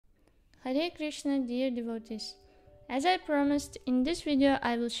Hare Krishna, dear devotees. As I promised, in this video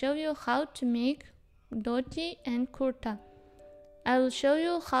I will show you how to make dhoti and kurta. I will show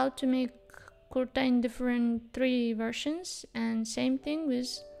you how to make kurta in different 3 versions, and same thing with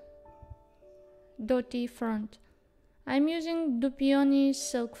dhoti front. I'm using Dupioni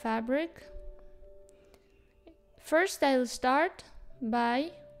silk fabric. First I will start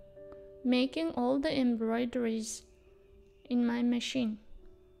by making all the embroideries in my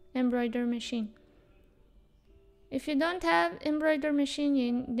embroider machine. If you don't have embroider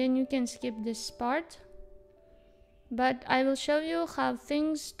machine, then you can skip this part, but I will show you how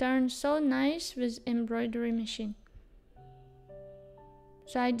things turn so nice with embroidery machine.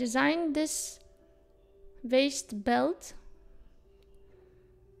 So I designed this waist belt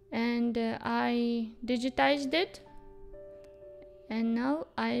and I digitized it, and now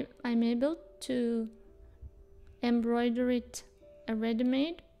I'm able to embroider it a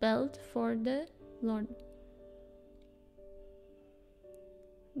ready-made belt for the Lord.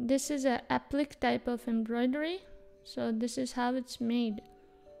 This is a applique type of embroidery, so this is how it's made.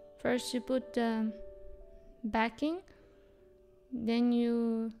 First you put backing, then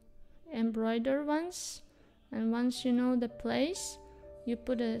you embroider once, and once you know the place, you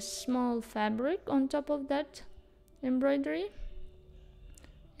put a small fabric on top of that embroidery,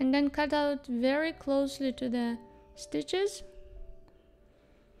 and then cut out very closely to the stitches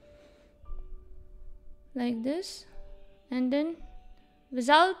like this, and then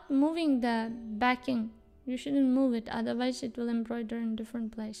without moving the backing, you shouldn't move it, otherwise it will embroider in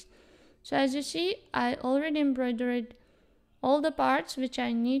different place. So as you see, I already embroidered all the parts which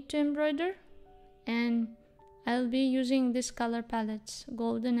I need to embroider, and I'll be using this color palettes,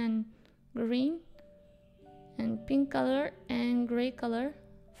 golden and green and pink color and gray color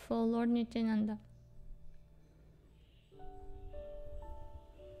for Lord Nityananda.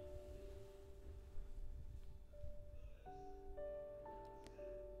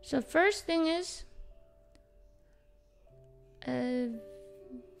 So first thing is,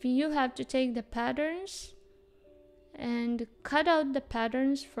 you have to take the patterns and cut out the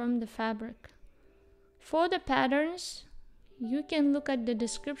patterns from the fabric. For the patterns, you can look at the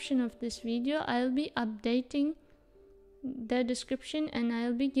description of this video. I'll be updating the description and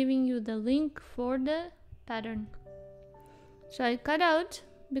I'll be giving you the link for the pattern. So I cut out,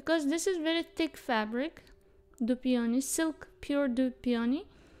 because this is very thick fabric, Dupioni, silk, pure Dupioni.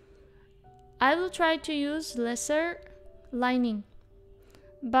 I will try to use lesser lining,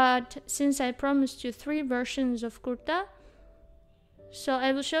 but since I promised you 3 versions of kurta, so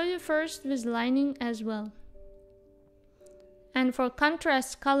I will show you first with lining as well. And for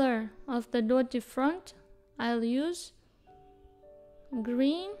contrast color of the dhoti front, I'll use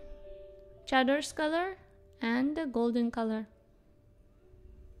green, chaddar's color, and the golden color.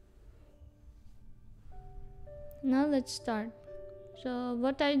 Now let's start. So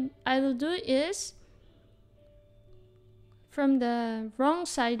what I will do is, from the wrong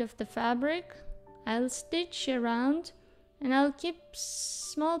side of the fabric, I'll stitch around and I'll keep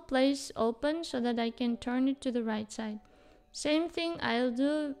small place open so that I can turn it to the right side. Same thing I'll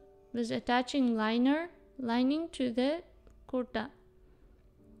do with attaching lining to the kurta.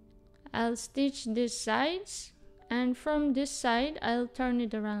 I'll stitch these sides, and from this side I'll turn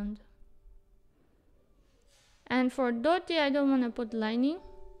it around. And for dhoti, I don't want to put lining,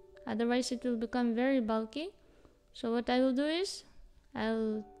 otherwise it will become very bulky. So what I will do is,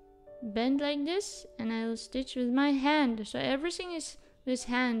 I'll bend like this and I will stitch with my hand. So everything is with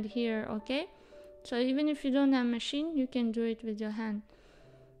hand here, okay? So even if you don't have machine, you can do it with your hand.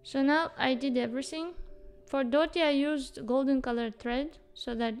 So now I did everything. For dhoti, I used golden colored thread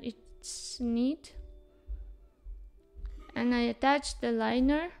so that it's neat. And I attached the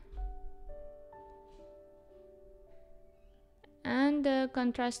liner and the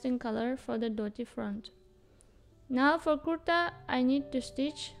contrasting color for the dhoti front. Now for kurta, I need to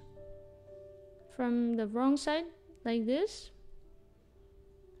stitch from the wrong side like this,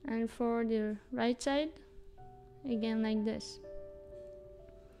 and for the right side again like this.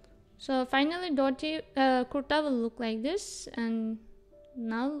 So finally kurta will look like this. And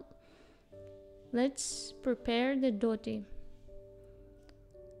now let's prepare the dhoti.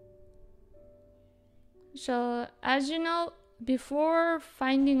 So as you know, before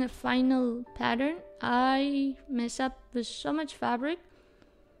finding a final pattern, I mess up with so much fabric,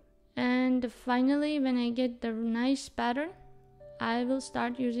 and finally when I get the nice pattern, I will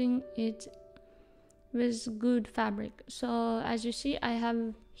start using it with good fabric. So as you see, I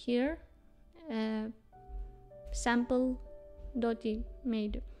have here a sample dhoti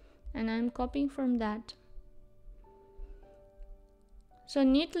made, and I'm copying from that. So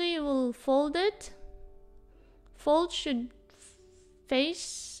neatly you will fold it. Fold should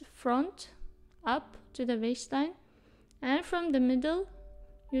face front up to the waistline, and from the middle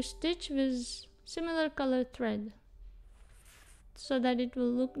you stitch with similar color thread so that it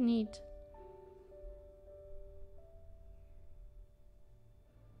will look neat.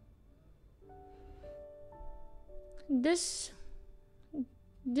 This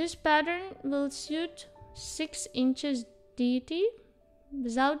pattern will suit 6 inches DT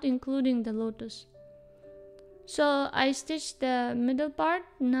without including the lotus. So I stitched the middle part.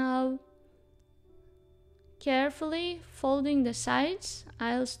 Now carefully folding the sides,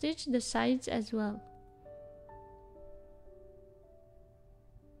 I'll stitch the sides as well.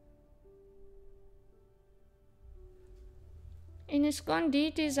 In ISKCON,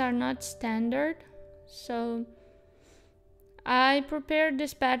 DTs are not standard, so I prepared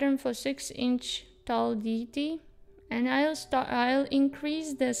this pattern for 6-inch tall DT, and I'll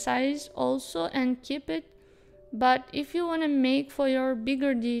increase the size also and keep it. But if you want to make for your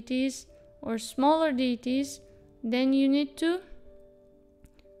bigger DTs or smaller DTs, then you need to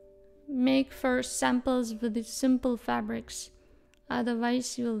make first samples with the simple fabrics.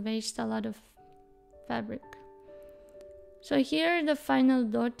 Otherwise you will waste a lot of fabric. So here the final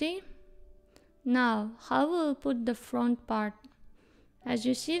dhoti. Now how we'll put the front part. As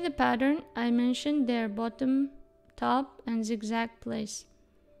you see the pattern, I mentioned their bottom, top and zigzag place.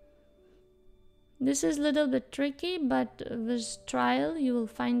 This is a little bit tricky, but with trial you will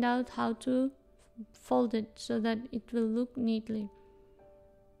find out how to fold it so that it will look neatly.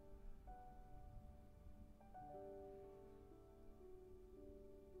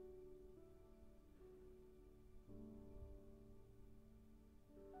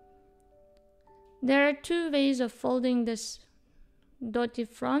 There are 2 ways of folding this dhoti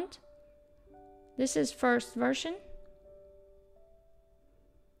front. This is first version.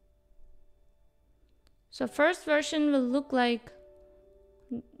 So first version will look like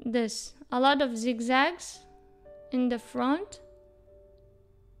this. A lot of zigzags in the front.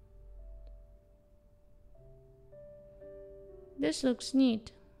 This looks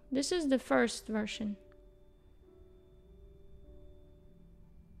neat. This is the first version.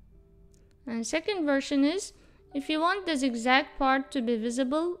 And second version is, if you want the zigzag part to be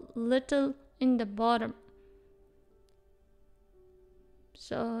visible little in the bottom.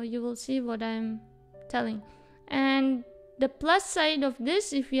 So you will see what I'm telling. And the plus side of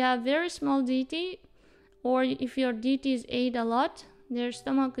this, if you have very small DT, or if your DTs ate a lot, their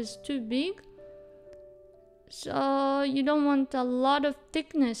stomach is too big, so you don't want a lot of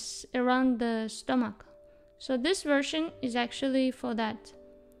thickness around the stomach. So this version is actually for that.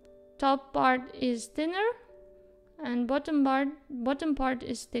 Top part is thinner and bottom part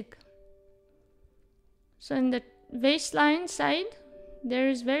is thick. So in the waistline side there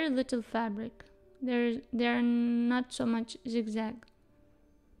is very little fabric. There are not so much zigzag.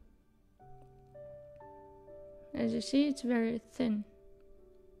 As you see, it's very thin.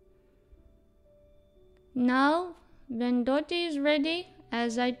 Now when dhoti is ready,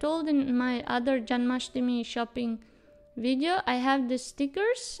 as I told in my other Janmashtami shopping video, I have the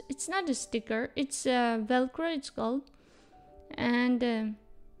stickers. It's not a sticker, it's a velcro, it's called, and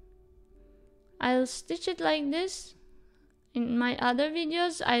I'll stitch it like this. In my other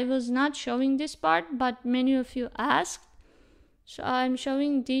videos I was not showing this part, but many of you asked, so I'm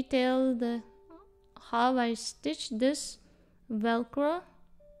showing detailed how I stitched this velcro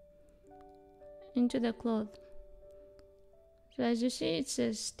into the cloth. So as you see, it's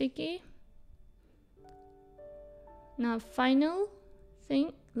a sticky. Now final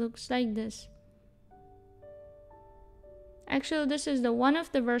thing looks like this. Actually this is the one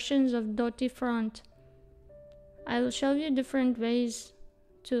of the versions of dhoti front. I will show you different ways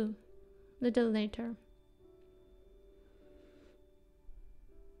too little later.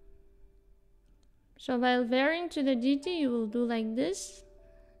 So while wearing to the DT, you will do like this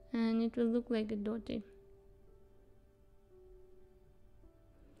and it will look like a dhoti.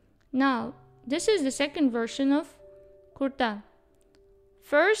 Now this is the second version of kurta.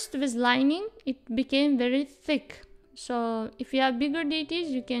 First with lining it became very thick, so if you have bigger DTs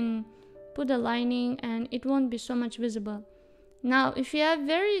you can put a lining and it won't be so much visible. Now if you have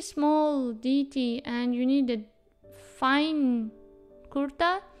very small DT and you need a fine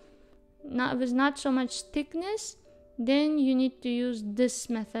kurta with not so much thickness, then you need to use this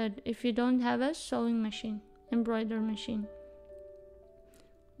method if you don't have a sewing machine, embroidery machine.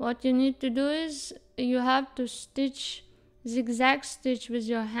 What you need to do is you have to stitch zigzag stitch with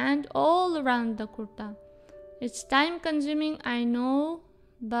your hand all around the kurta. It's time consuming, I know,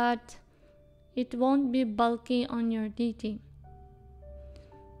 but it won't be bulky on your DT.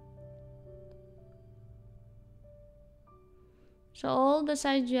 So all the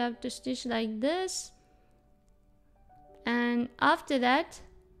sides you have to stitch like this, and after that,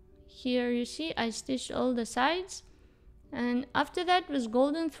 here you see I stitched all the sides, and after that with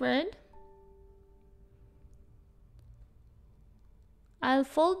golden thread I'll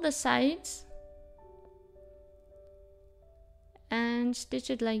fold the sides and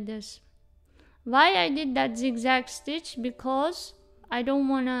stitch it like this. Why I did that zigzag stitch? Because I don't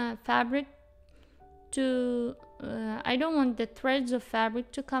want fabric to I don't want the threads of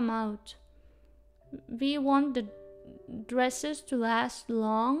fabric to come out. We want the dresses to last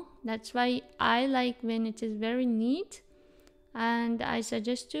long. That's why I like when it is very neat, and I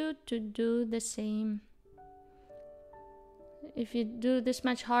suggest you to do the same. If you do this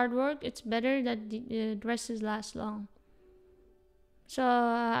much hard work, it's better that the dresses last long. So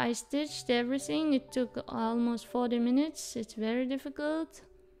I stitched everything. It took almost 40 minutes. It's very difficult.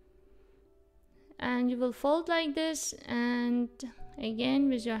 And you will fold like this, and again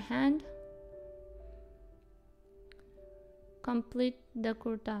with your hand complete the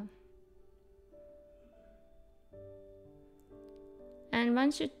kurta. And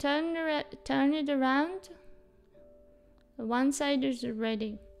once you turn it around, one side is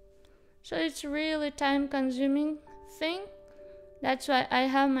ready. So it's really time consuming thing. That's why I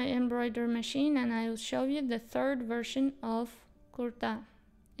have my embroidery machine, and I will show you the third version of kurta.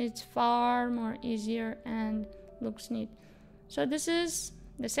 It's far more easier and looks neat. So this is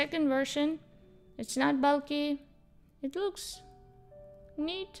the second version. It's not bulky. It looks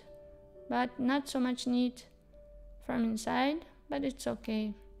neat, but not so much neat from inside, but it's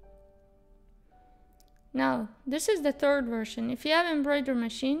okay. Now, this is the third version. If you have embroidery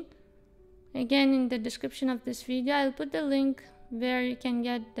machine, again in the description of this video, I'll put the link where you can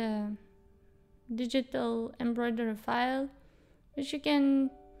get the digital embroidery file, which you can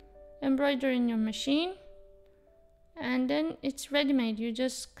embroider in your machine, and then it's ready-made. You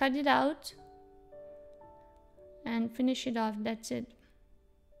just cut it out and finish it off. That's it.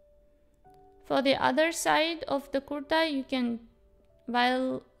 For the other side of the kurta, you can,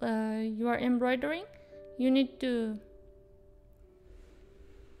 while you are embroidering, you need to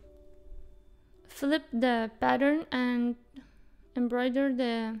flip the pattern and embroider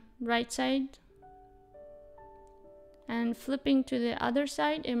the right side, and flipping to the other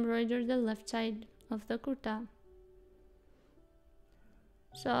side, embroider the left side of the kurta.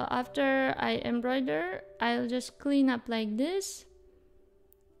 So after I embroider, I'll just clean up like this.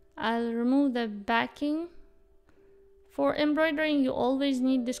 I'll remove the backing. For embroidering, you always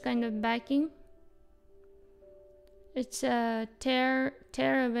need this kind of backing. It's a tear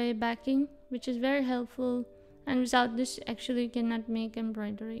away backing, which is very helpful, and without this actually you cannot make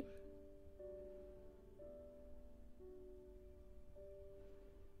embroidery.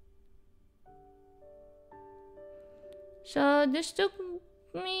 So this took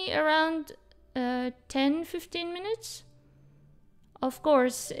me around 10-15 minutes. Of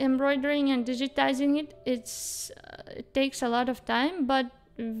course, embroidering and digitizing it takes a lot of time, but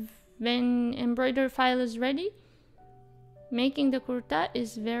when embroidery file is ready, making the kurta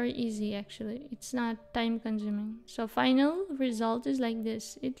is very easy. Actually, it's not time consuming. So final result is like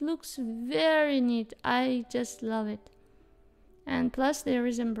this. It looks very neat. I just love it. And plus there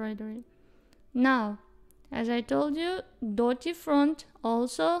is embroidery. Now, as I told you, dhoti front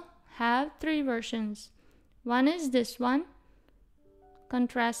also have 3 versions. One is this one,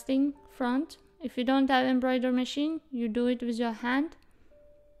 contrasting front. If you don't have embroidery machine, you do it with your hand,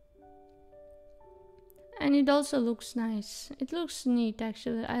 and it also looks nice. It looks neat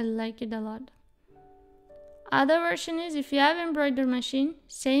actually. I like it a lot. Other version is, if you have embroidery machine,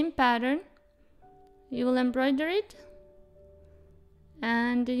 same pattern, you will embroider it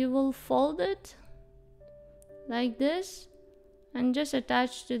and you will fold it like this and just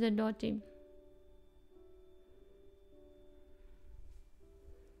attach to the dhoti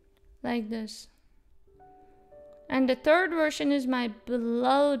like this. And the third version is my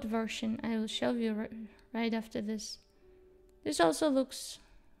beloved version. I will show you right after this. This also looks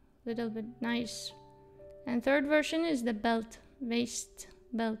a little bit nice. And third version is the belt, waist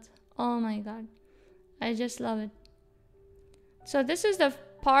belt. Oh my god, I just love it. So this is the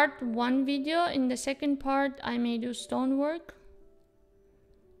part 1 video. In the second part I may do stonework,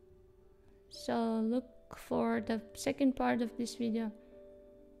 so look for the second part of this video.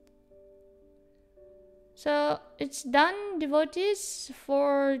 So it's done, devotees,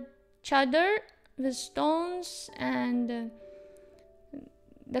 for chadar with stones, and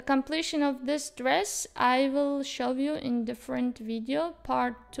the completion of this dress I will show you in different video,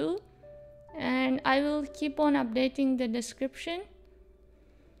 part 2, and I will keep on updating the description.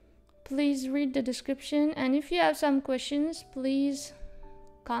 please read the description, and if you have some questions, please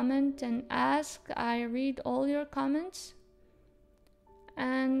comment and ask. I read all your comments.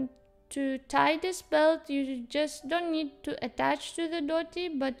 And to tie this belt, you just don't need to attach to the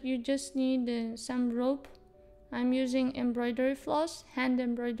dhoti, but you just need some rope. I'm using embroidery floss, hand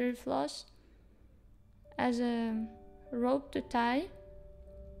embroidery floss, as a rope to tie.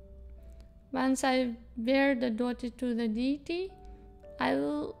 Once I wear the dhoti to the deity, I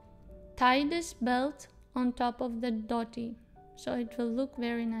will tie this belt on top of the dhoti, so it will look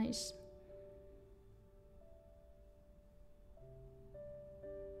very nice.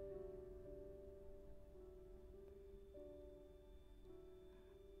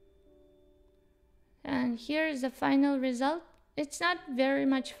 And here is the final result. It's not very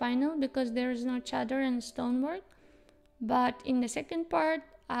much final because there is no chadar and stonework, but in the second part,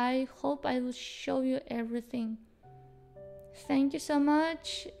 I hope I will show you everything. Thank you so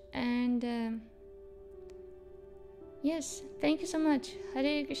much, and yes, thank you so much.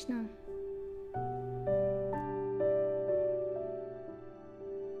 Hare Krishna.